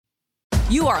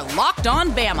You are Locked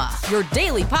On Bama, your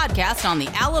daily podcast on the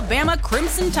Alabama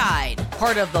Crimson Tide.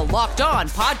 Part of the Locked On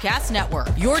Podcast Network,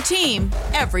 your team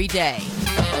every day.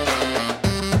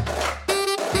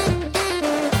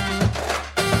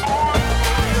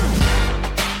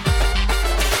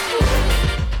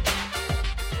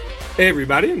 Hey,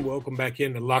 everybody, and welcome back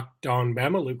into Locked On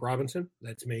Bama. Luke Robinson,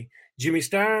 that's me. Jimmy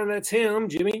Stein, that's him.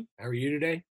 Jimmy, how are you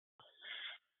today?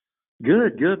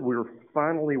 Good. We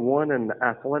finally won an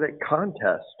athletic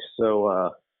contest.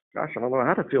 So, gosh, I don't know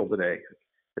how to feel today.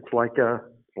 It's like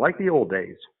the old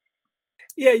days.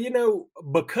 Yeah,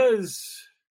 because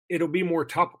it'll be more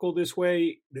topical this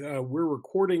way, we're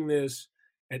recording this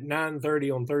at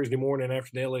 9:30 on Thursday morning after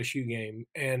the LSU game,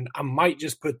 and I might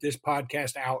just put this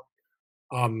podcast out,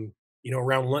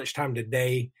 around lunchtime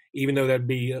today, even though that'd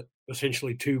be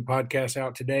essentially two podcasts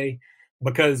out today,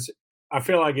 because I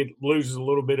feel like it loses a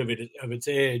little bit of its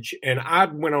edge. And I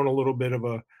went on a little bit of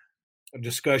a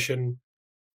discussion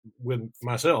with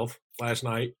myself last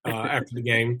night after the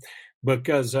game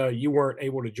because you weren't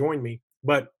able to join me.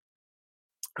 But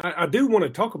I do want to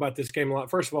talk about this game a lot.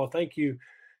 First of all, thank you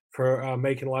for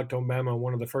making Locked On Bama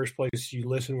one of the first places you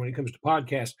listen when it comes to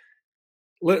podcasts.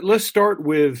 Let's start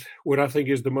with what I think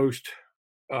is the most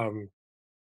what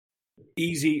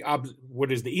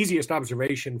is the easiest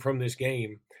observation from this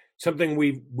game. Something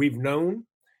we've known,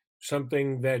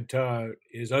 something that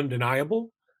is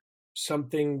undeniable,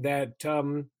 something that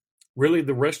really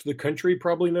the rest of the country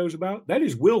probably knows about. That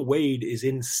is Will Wade is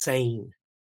insane.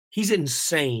 He's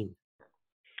insane.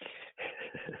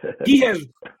 He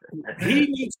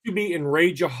needs to be in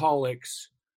Rageaholics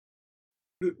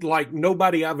like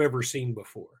nobody I've ever seen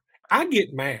before. I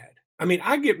get mad.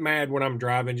 I get mad when I'm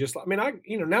driving. Now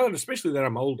that especially that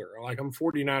I'm older, like I'm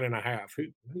 49 and a half.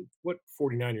 What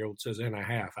 49-year-old says and a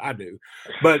half? I do.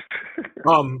 But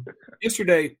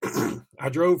yesterday I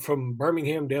drove from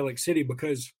Birmingham to Alex City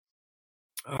because,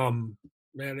 I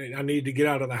needed to get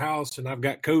out of the house and I've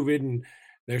got COVID and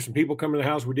there's some people coming to the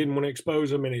house. We didn't want to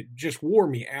expose them and it just wore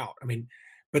me out.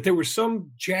 But there was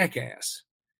some jackass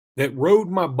that rode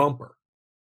my bumper.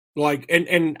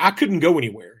 And I couldn't go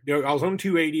anywhere. I was on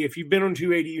 280. If you've been on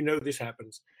 280, you know this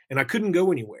happens. And I couldn't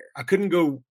go anywhere. I couldn't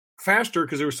go faster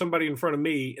because there was somebody in front of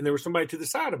me and there was somebody to the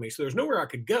side of me. So there's nowhere I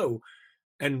could go.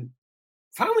 And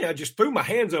finally, I just threw my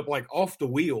hands up like off the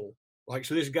wheel,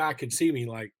 so this guy could see me.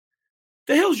 Like,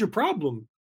 the hell's your problem?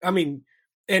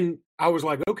 And I was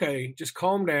like, okay, just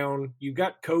calm down. You've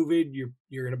got COVID.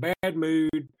 You're in a bad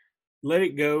mood. Let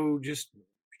it go. Just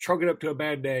chalk it up to a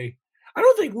bad day. I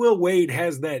don't think Will Wade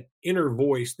has that inner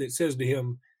voice that says to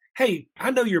him, hey,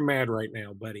 I know you're mad right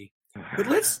now, buddy, but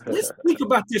let's think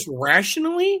about this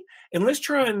rationally and let's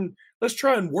try and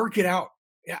work it out.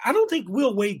 I don't think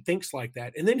Will Wade thinks like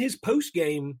that. And then his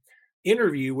post-game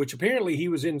interview, which apparently he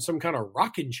was in some kind of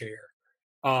rocking chair,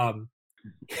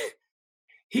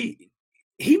 he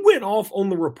went off on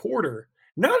the reporter,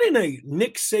 not in a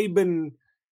Nick Saban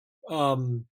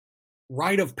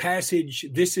rite of passage,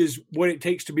 this is what it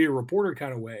takes to be a reporter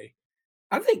kind of way.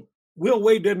 I think Will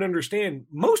Wade doesn't understand.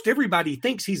 Most everybody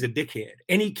thinks he's a dickhead,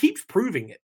 and he keeps proving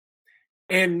it.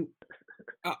 And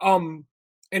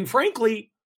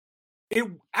frankly,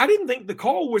 I didn't think the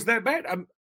call was that bad.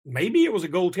 Maybe it was a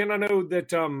goaltend. I know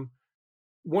that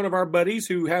one of our buddies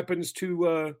who happens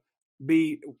to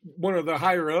be one of the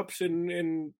higher ups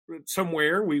in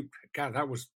somewhere. That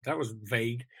was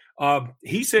vague.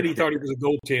 He said he thought it was a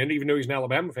goaltend, even though he's an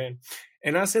Alabama fan.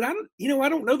 And I said, I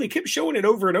don't know. They kept showing it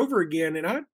over and over again,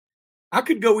 and I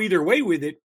could go either way with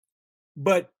it.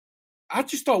 But I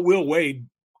just thought Will Wade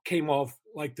came off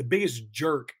like the biggest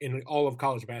jerk in all of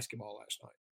college basketball last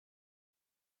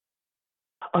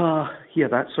night. Yeah,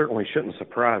 that certainly shouldn't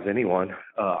surprise anyone.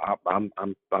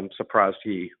 I'm surprised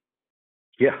he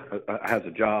has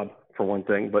a job for one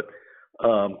thing, but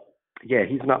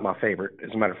he's not my favorite. As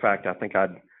a matter of fact, I think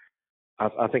I'd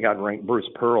rank Bruce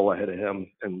Pearl ahead of him,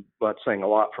 and that's saying a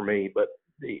lot for me. But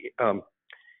I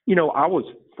was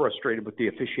frustrated with the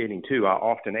officiating too. I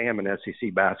often am in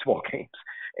SEC basketball games,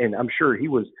 and I'm sure he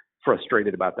was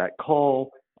frustrated about that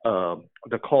call.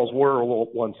 The calls were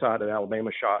one-sided. Alabama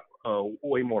shot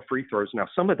way more free throws. Now,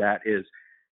 some of that is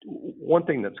one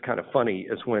thing that's kind of funny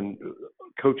is when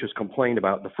coaches complained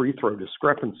about the free throw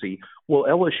discrepancy. Well,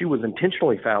 LSU was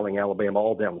intentionally fouling Alabama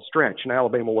all down the stretch, and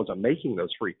Alabama wasn't making those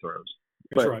free throws.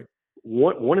 That's but right.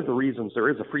 One of the reasons there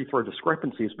is a free throw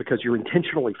discrepancy is because you're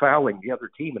intentionally fouling the other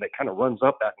team, and it kind of runs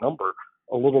up that number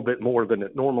a little bit more than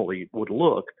it normally would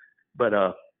look. But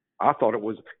I thought it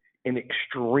was an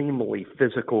extremely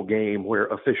physical game where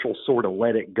officials sort of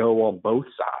let it go on both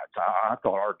sides. I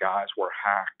thought our guys were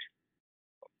hacked.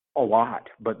 a lot,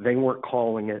 but they weren't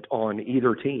calling it on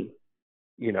either team,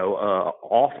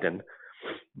 often.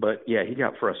 But yeah, he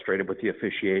got frustrated with the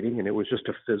officiating, and it was just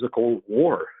a physical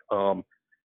war.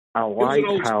 I like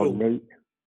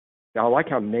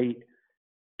how Nate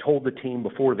told the team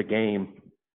before the game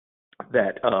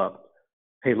that,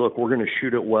 hey, look, we're going to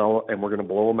shoot it well and we're going to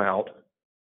blow them out,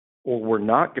 or we're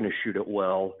not going to shoot it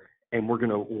well and we're going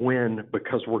to win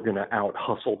because we're going to out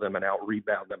hustle them and out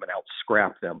rebound them and out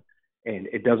scrap them. And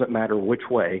it doesn't matter which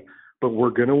way, but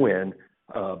we're going to win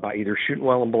by either shooting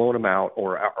well and blowing them out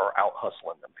or out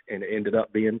hustling them. And it ended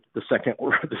up being the second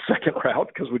route,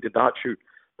 because we did not shoot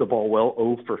the ball well,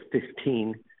 0 for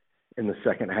 15 in the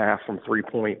second half from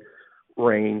 3-point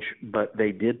range, but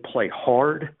they did play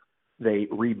hard. They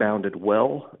rebounded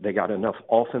well. They got enough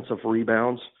offensive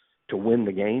rebounds to win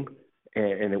the game,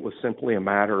 and it was simply a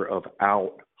matter of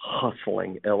out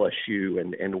hustling LSU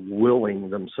and willing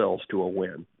themselves to a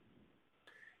win.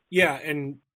 Yeah,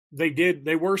 and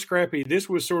they were scrappy. This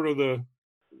was sort of the,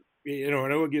 I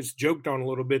know it gets joked on a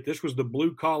little bit. This was the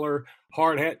blue collar,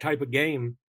 hard hat type of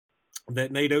game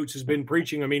that Nate Oates has been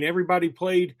preaching. I mean, everybody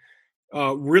played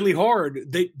really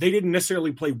hard. They didn't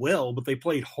necessarily play well, but they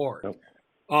played hard. Nope.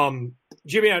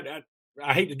 Jimmy,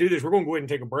 I hate to do this. We're going to go ahead and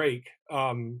take a break.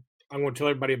 I'm going to tell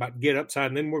everybody about Get Upside,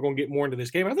 and then we're going to get more into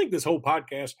this game. I think this whole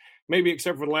podcast, maybe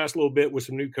except for the last little bit with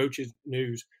some new coaches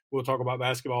news, we'll talk about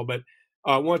basketball. But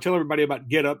I want to tell everybody about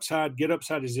Get Upside. Get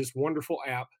Upside is this wonderful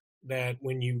app that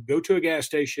when you go to a gas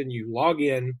station, you log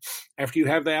in after you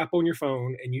have the app on your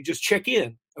phone, and you just check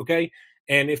in, okay?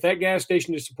 And if that gas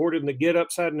station is supported in the Get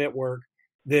Upside network,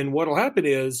 then what will happen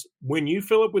is when you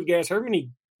fill up with gas, however many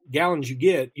gallons you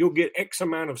get, you'll get X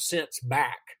amount of cents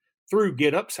back through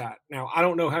Get Upside. Now, I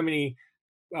don't know how many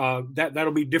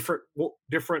that'll be different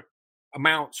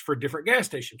amounts for different gas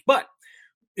stations, but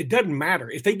it doesn't matter.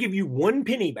 If they give you 1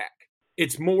 penny back,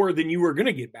 it's more than you were going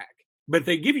to get back, but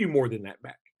they give you more than that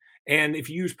back. And if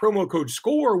you use promo code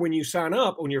SCORE when you sign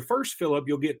up on your first fill up,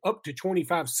 you'll get up to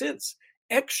 25 cents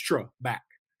extra back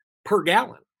per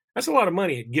gallon. That's a lot of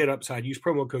money at Get Upside. Use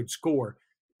promo code SCORE.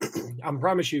 I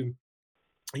promise you,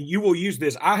 you will use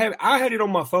this. I had it on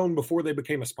my phone before they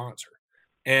became a sponsor.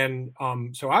 And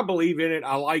so I believe in it.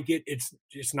 I like it.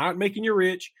 It's not making you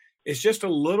rich. It's just a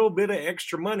little bit of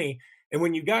extra money. And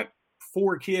when you got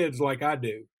 4 kids like I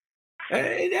do,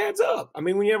 it adds up. I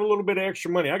mean, when you have a little bit of extra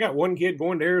money, I got 1 kid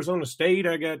going to Arizona State.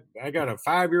 I got a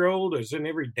 5-year-old that's in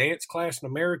every dance class in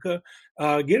America.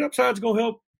 Get Upside's going to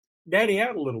help Daddy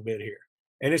out a little bit here.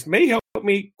 And it may help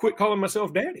me quit calling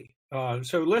myself Daddy.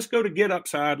 So let's go to Get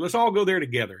Upside. Let's all go there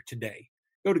together today.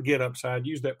 Go to Get Upside.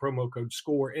 Use that promo code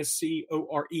SCORE,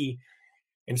 SCORE,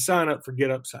 and sign up for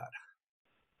Get Upside.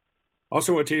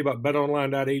 Also want to tell you about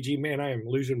betonline.ag. Man, I am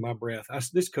losing my breath.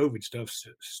 This COVID stuff's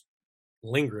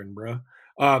lingering, bro.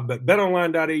 But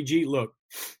betonline.ag, look,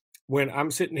 when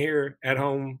I'm sitting here at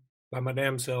home by my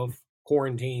damn self,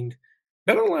 quarantined,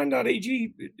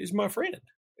 betonline.ag is my friend.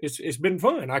 It's been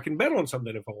fun. I can bet on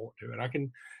something if I want to. And I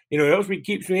can, it helps me,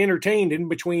 keeps me entertained in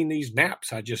between these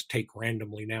naps I just take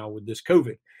randomly now with this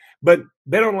COVID. But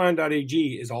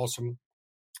betonline.ag is awesome.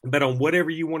 Bet on whatever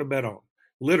you want to bet on.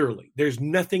 Literally, there's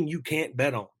nothing you can't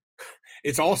bet on.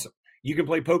 It's awesome. You can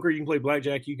play poker, you can play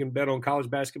blackjack, you can bet on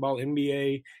college basketball,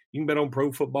 NBA, you can bet on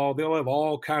pro football. They'll have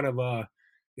all kind of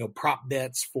prop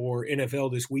bets for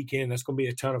NFL this weekend. That's going to be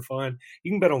a ton of fun.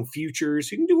 You can bet on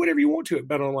futures. You can do whatever you want to at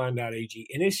betonline.ag,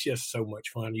 and it's just so much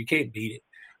fun. You can't beat it.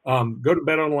 Go to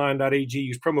betonline.ag,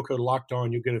 use promo code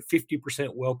LOCKEDON. You'll get a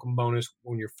 50% welcome bonus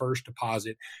on your first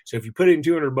deposit. So if you put in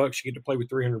 $200, you get to play with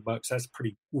 $300. That's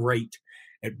pretty great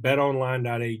at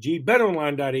betonline.ag.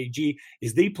 Betonline.ag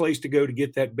is the place to go to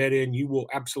get that bet in. You will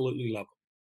absolutely love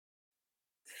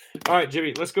it. All right,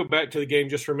 Jimmy, let's go back to the game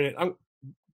just for a minute.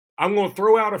 I'm going to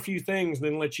throw out a few things and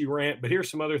then let you rant, but here's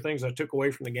some other things I took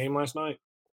away from the game last night.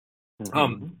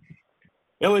 Mm-hmm.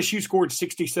 LSU scored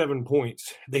 67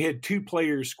 points. They had 2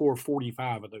 players score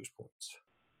 45 of those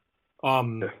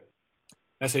points.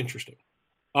 That's interesting.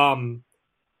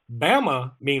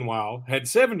 Bama, meanwhile, had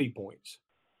 70 points.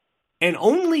 And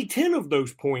only 10 of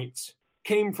those points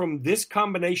came from this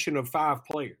combination of 5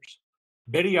 players: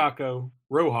 Bediako,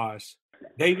 Rojas,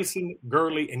 Davison,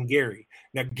 Gurley, and Gary.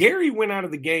 Now, Gary went out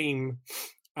of the game,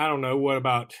 I don't know,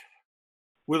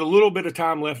 with a little bit of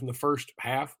time left in the first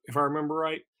half, if I remember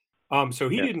right. So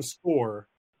he didn't score.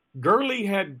 Gurley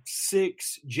had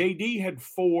 6, JD had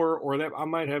 4, or that I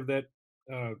might have that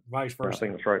vice versa. I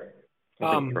think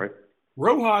that's right.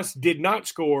 Rojas did not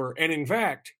score. And in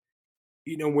fact,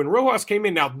 when Rojas came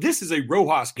in, now this is a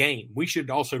Rojas game. We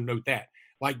should also note that.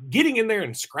 Like getting in there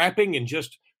and scrapping and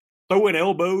just throwing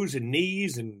elbows and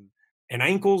knees and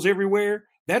ankles everywhere,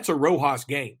 that's a Rojas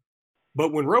game.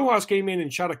 But when Rojas came in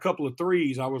and shot a couple of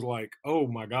threes, I was like, "Oh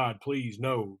my God, please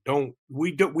no!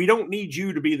 We don't need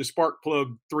you to be the spark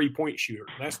plug 3-point shooter.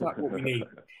 That's not what we need."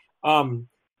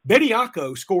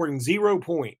 Bediako scoring 0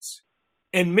 points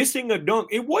and missing a dunk.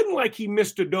 It wasn't like he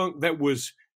missed a dunk that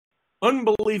was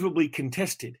unbelievably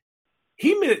contested.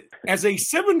 As a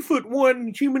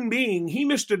 7'1" human being, he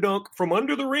missed a dunk from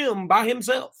under the rim by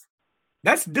himself.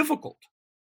 That's difficult.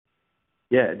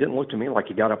 Yeah, it didn't look to me like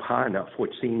he got up high enough,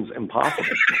 which seems impossible.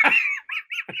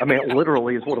 I mean, it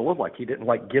literally is what it looked like. He didn't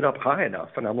get up high enough.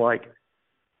 And I'm like,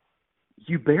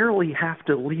 you barely have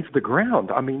to leave the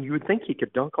ground. I mean, you would think he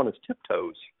could dunk on his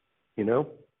tiptoes,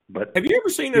 But have you ever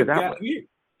seen a guy?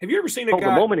 Have you ever seen a guy?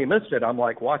 The moment he missed it, I'm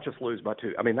like, watch us lose by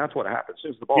 2. I mean, that's what happened. As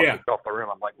soon as the ball kicked off the rim,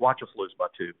 I'm like, watch us lose by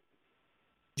 2.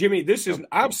 Jimmy,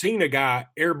 I've seen a guy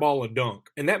airball a dunk,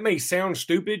 and that may sound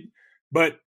stupid,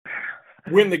 but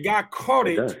when the guy caught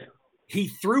it, he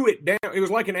threw it down. It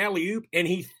was like an alley-oop, and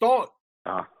he thought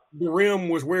the rim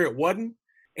was where it wasn't,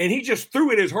 and he just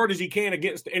threw it as hard as he can and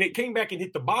it came back and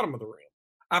hit the bottom of the rim.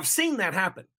 I've seen that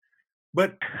happen,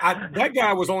 but that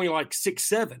guy was only like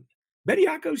 6'7".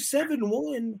 Bediako's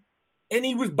 7'1", and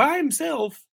he was by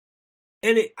himself,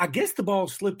 and I guess the ball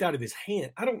slipped out of his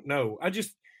hand. I don't know.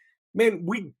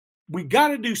 We got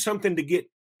to do something to get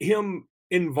him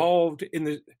involved in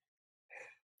the.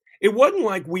 It wasn't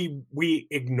like we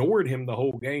ignored him the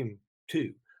whole game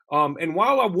too. And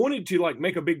while I wanted to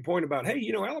make a big point about,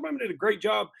 hey, Alabama did a great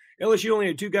job. LSU only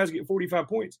had 2 guys get 45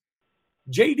 points.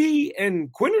 JD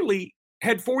and Quinterly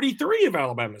had 43 of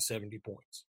Alabama's 70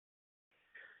 points.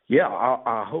 Yeah,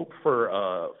 I hope for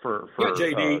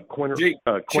JD,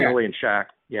 Quinterly and Shaq.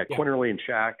 Yeah, Quinterly and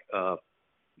Shaq.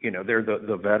 They're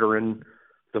the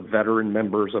veteran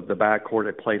members of the backcourt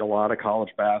that played a lot of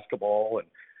college basketball, and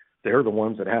they're the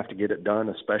ones that have to get it done,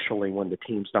 especially when the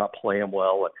team's not playing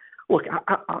well. And look,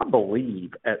 I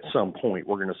believe at some point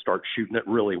we're going to start shooting it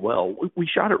really well. We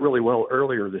shot it really well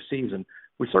earlier this season.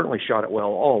 We certainly shot it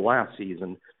well all last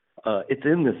season. It's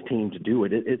in this team to do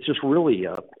it. It's just really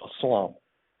a slump.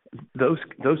 Those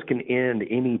can end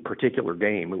any particular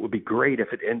game. It would be great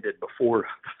if it ended before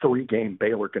the 3-game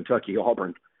Baylor, Kentucky,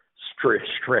 Auburn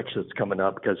stretch that's coming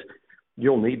up, because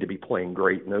you'll need to be playing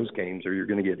great in those games or you're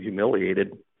going to get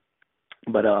humiliated.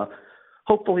 But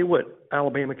hopefully what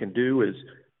Alabama can do is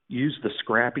use the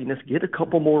scrappiness, get a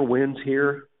couple more wins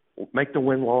here, make the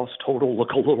win-loss total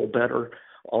look a little better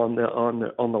on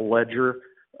the ledger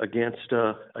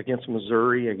against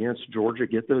Missouri, against Georgia,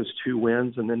 get those 2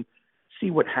 wins, and then see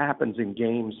what happens in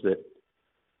games that,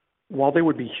 while they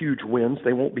would be huge wins,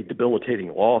 they won't be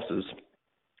debilitating losses.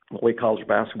 The way college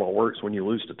basketball works, when you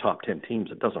lose to top 10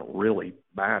 teams, it doesn't really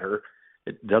matter.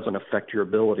 It doesn't affect your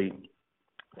ability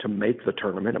to make the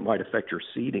tournament. It might affect your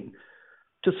seeding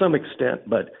to some extent,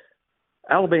 but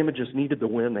Alabama just needed the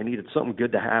win. They needed something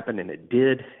good to happen, and it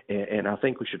did. And I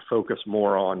think we should focus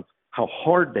more on how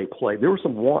hard they play. There was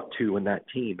some want to in that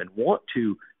team, and want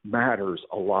to matters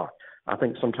a lot. I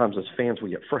think sometimes as fans we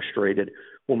get frustrated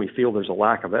when we feel there's a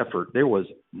lack of effort. There was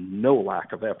no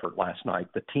lack of effort last night.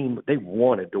 The team, they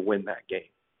wanted to win that game.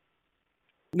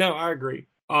 No, I agree.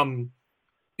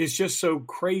 It's just so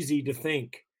crazy to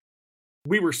think.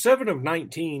 We were 7 of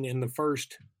 19 in the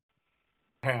first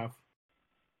half.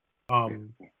 At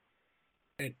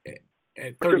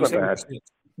 37%,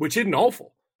 which isn't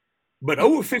awful. But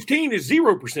 0 of 15 is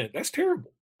 0%. That's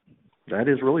terrible. That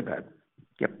is really bad.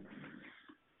 Yep.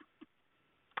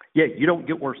 Yeah, you don't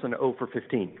get worse than 0 for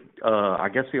 15. I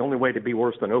guess the only way to be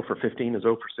worse than 0 for 15 is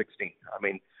 0 for 16. I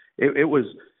mean, it was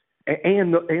 –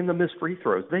 and the missed free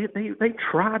throws. They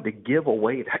tried to give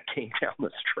away that game down the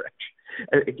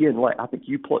stretch. Again, I think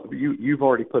you've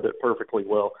already put it perfectly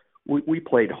well. We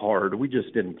played hard. We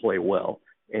just didn't play well.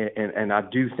 And I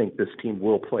do think this team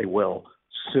will play well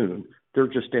soon. They're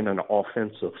just in an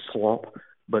offensive slump.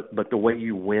 But the way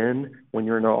you win when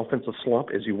you're in an offensive slump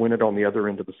is you win it on the other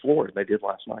end of the floor. They did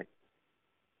last night.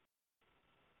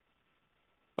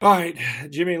 All right,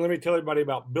 Jimmy, let me tell everybody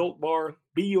about Built Bar.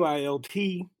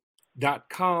 BUILT.com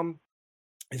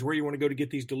is where you want to go to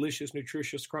get these delicious,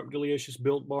 nutritious, scrumptious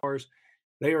Built Bars.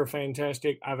 They are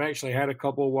fantastic. I've actually had a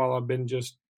couple while I've been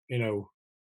just,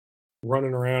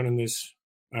 running around in this,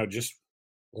 just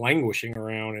languishing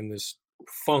around in this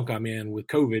funk I'm in with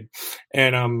COVID,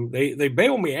 and they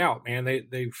bail me out, man.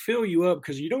 They fill you up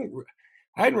because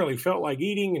I hadn't really felt like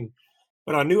eating,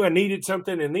 but I knew I needed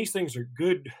something, and these things are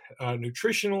good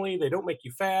nutritionally. They don't make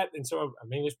you fat, and so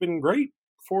it's been great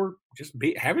for just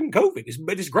having COVID.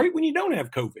 But it's great when you don't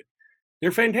have COVID.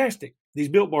 They're fantastic. These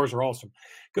Built Bars are awesome.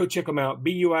 Go check them out.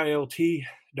 BUILT.com.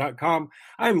 BuiltBar.com.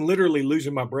 I'm literally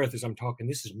losing my breath as I'm talking.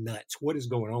 This is nuts. What is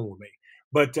going on with me?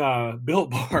 But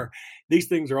Built Bar, these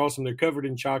things are awesome. They're covered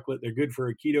in chocolate. They're good for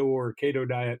a keto or a keto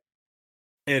diet.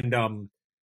 And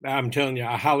I'm telling you,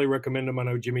 I highly recommend them. I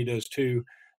know Jimmy does too.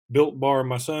 Built Bar,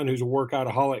 my son, who's a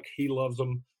workoutaholic, he loves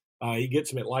them. He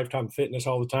gets them at Lifetime Fitness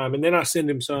all the time. And then I send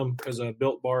him some because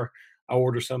Built Bar, I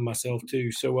order some myself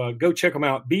too. So go check them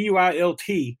out.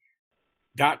 BUILT.com.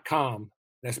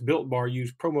 That's Built Bar.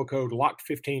 Use promo code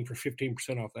LOCKED15 for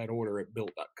 15% off that order at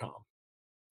built.com.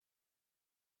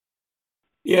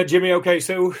 Yeah, Jimmy. Okay,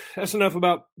 so that's enough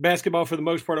about basketball for the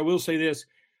most part. I will say this.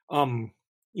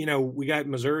 We got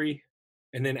Missouri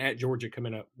and then at Georgia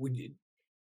coming up. We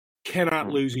cannot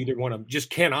lose either one of them. Just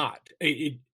cannot.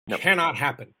 It cannot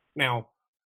happen. Now,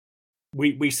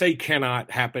 we say cannot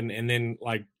happen and then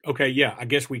okay, yeah, I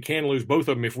guess we can lose both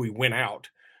of them if we win out.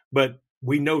 But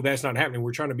we know that's not happening.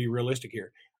 We're trying to be realistic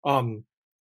here.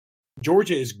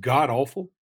 Georgia is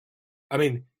god-awful. I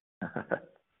mean,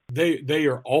 they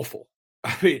are awful.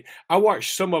 I mean, I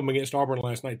watched some of them against Auburn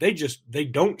last night. They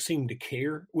don't seem to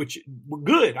care, which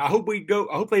good. I hope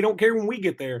they don't care when we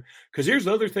get there, because here's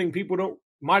the other thing people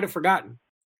might have forgotten.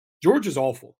 Georgia's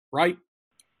awful, right?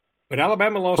 But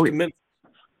Alabama lost to Memphis.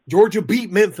 Georgia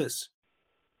beat Memphis.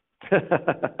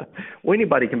 Well,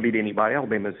 anybody can beat anybody.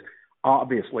 Alabama's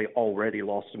obviously already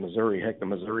lost to Missouri. Heck, the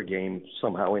Missouri game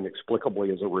somehow inexplicably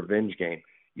is a revenge game.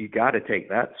 You got to take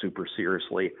that super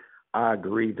seriously. I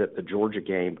agree that the Georgia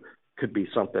game could be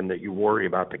something that you worry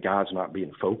about the guys not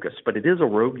being focused. But it is a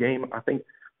road game. I think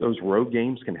those road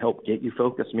games can help get you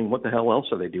focused. I mean, what the hell else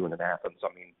are they doing in Athens?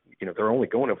 I mean, they're only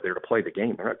going over there to play the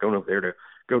game. They're not going over there to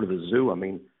go to the zoo. I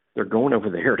mean, they're going over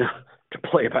there to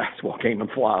play a basketball game and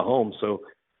fly home. So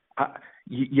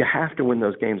you have to win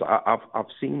those games. I've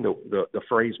seen the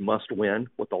phrase must win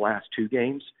with the last two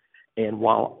games. And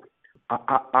while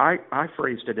I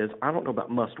phrased it as, I don't know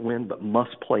about must win, but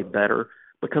must play better,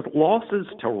 because losses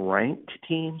to ranked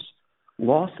teams,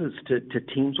 losses to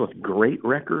teams with great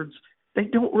records, they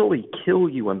don't really kill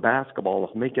you in basketball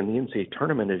if making the NCAA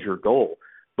tournament is your goal.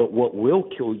 But what will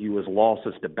kill you is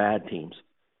losses to bad teams.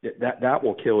 That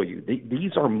will kill you.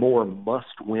 These are more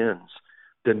must-wins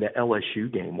than the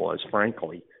LSU game was,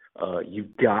 frankly.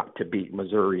 You've got to beat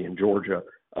Missouri and Georgia.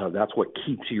 That's what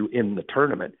keeps you in the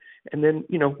tournament. And then,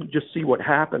 just see what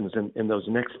happens in those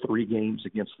next three games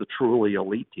against the truly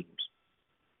elite teams.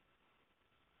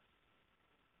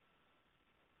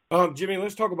 Jimmy,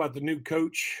 let's talk about the new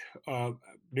coach.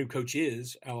 New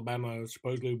coaches Alabama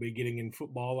supposedly will be getting in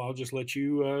football. I'll just let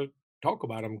you talk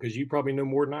about them because you probably know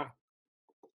more than I.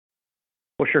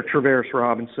 Well, sure. Travaris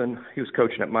Robinson, he was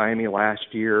coaching at Miami last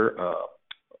year,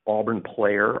 Auburn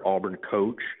player, Auburn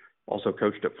coach, also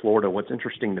coached at Florida. What's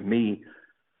interesting to me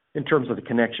in terms of the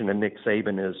connection to Nick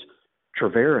Saban is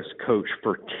Travaris coached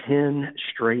for 10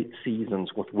 straight seasons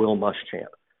with Will Muschamp.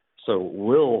 So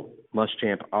Will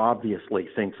Muschamp obviously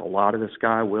thinks a lot of this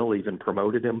guy. Will even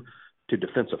promoted him to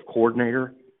defensive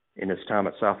coordinator in his time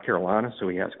at South Carolina. So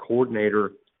he has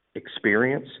coordinator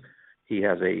experience. He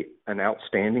has an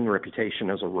outstanding reputation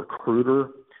as a recruiter,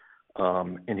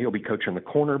 and he'll be coaching the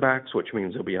cornerbacks, which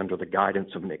means he'll be under the guidance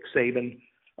of Nick Saban.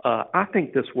 I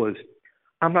think this was,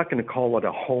 I'm not going to call it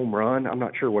a home run. I'm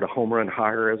not sure what a home run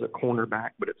hire is at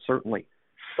cornerback, but it's certainly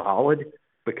solid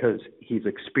because he's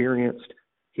experienced.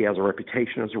 He has a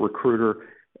reputation as a recruiter,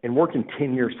 and working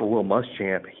 10 years for Will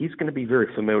Muschamp, he's going to be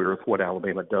very familiar with what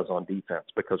Alabama does on defense,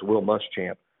 because Will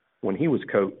Muschamp, when he was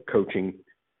coaching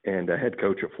and a head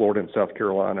coach at Florida and South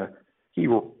Carolina, he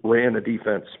ran a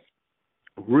defense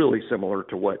really similar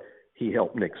to what he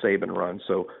helped Nick Saban run.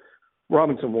 So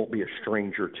Robinson won't be a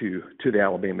stranger to the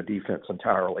Alabama defense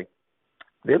entirely.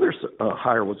 The other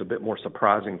hire was a bit more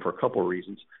surprising for a couple of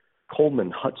reasons.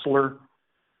 Coleman Hutzler,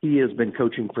 he has been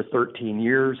coaching for 13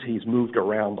 years. He's moved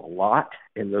around a lot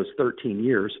in those 13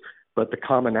 years, but the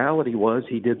commonality was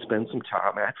he did spend some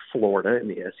time at Florida in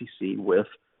the SEC with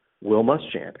Will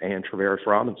Muschamp and Travaris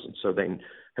Robinson. So they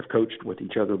have coached with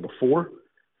each other before.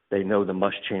 They know the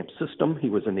Muschamp system. He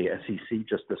was in the SEC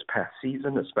just this past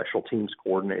season as special teams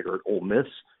coordinator at Ole Miss.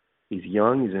 He's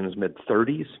young. He's in his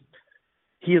mid-30s.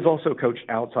 He has also coached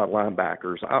outside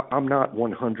linebackers. I'm not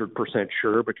 100%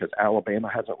 sure because Alabama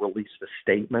hasn't released a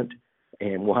statement,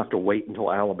 and we'll have to wait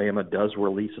until Alabama does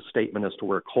release a statement as to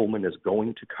where Coleman is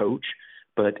going to coach.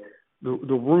 But the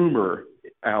rumor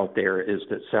out there is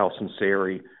that Sal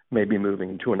Sunseri may be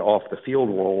moving to an off-the-field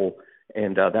role,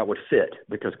 and that would fit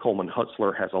because Coleman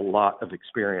Hutzler has a lot of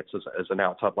experience as an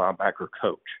outside linebacker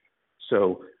coach.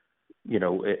 So,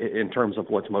 in terms of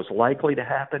what's most likely to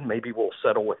happen, maybe we'll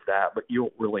settle with that, but you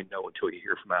don't really know until you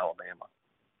hear from Alabama.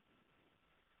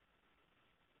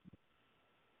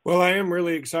 Well, I am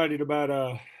really excited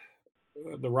about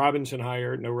the Robinson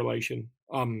hire. No relation,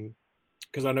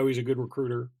 because I know he's a good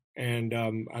recruiter, and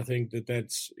I think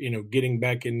that's getting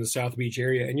back in the South Beach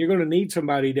area, and you're going to need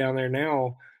somebody down there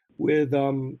now with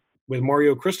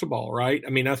Mario Cristobal, right? I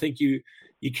mean, I think you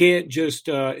can't just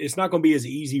it's not going to be as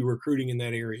easy recruiting in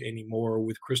that area anymore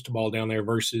with Cristobal down there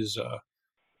versus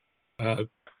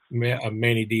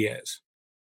Manny Diaz.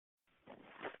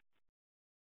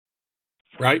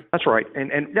 Right. That's right.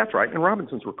 And that's right. And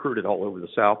Robinson's recruited all over the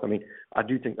South. I mean, I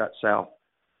do think that South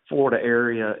Florida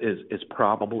area is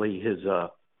probably his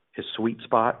sweet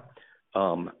spot.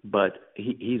 But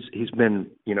he's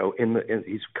been,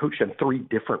 he's coached in 3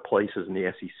 different places in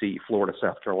the SEC, Florida,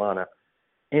 South Carolina,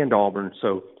 and Auburn.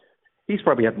 So he's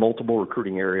probably had multiple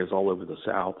recruiting areas all over the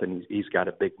South, and he's got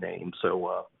a big name.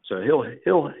 So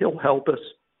he'll help us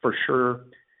for sure.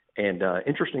 And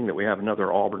interesting that we have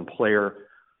another Auburn player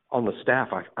on the staff.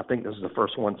 I think this is the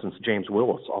first one since James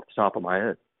Willis, off the top of my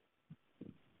head.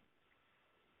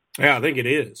 Yeah, I think it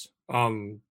is.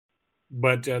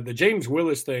 But the James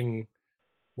Willis thing,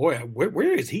 boy,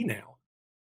 where is he now?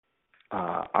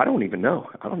 I don't even know.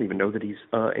 I don't even know that he's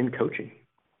in coaching.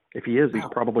 If he is, he's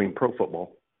probably in pro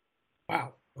football.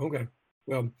 Wow. Okay.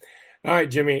 Well, all right,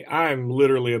 Jimmy, I'm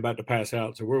literally about to pass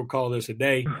out, so we'll call this a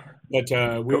day. But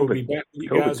we will be back with you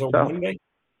guys on Monday.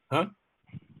 Huh?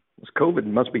 This COVID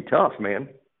must be tough, man.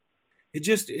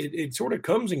 It sort of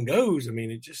comes and goes. I mean,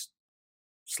 it just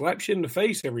slaps you in the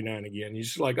face every now and again. You're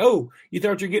just like, oh, you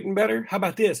thought you're getting better? How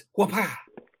about this? Whoop-ah!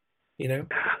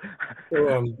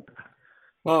 So,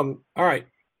 all right.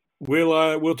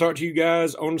 We'll talk to you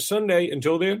guys on Sunday.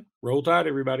 Until then, roll tide,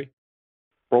 everybody.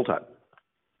 Roll tide.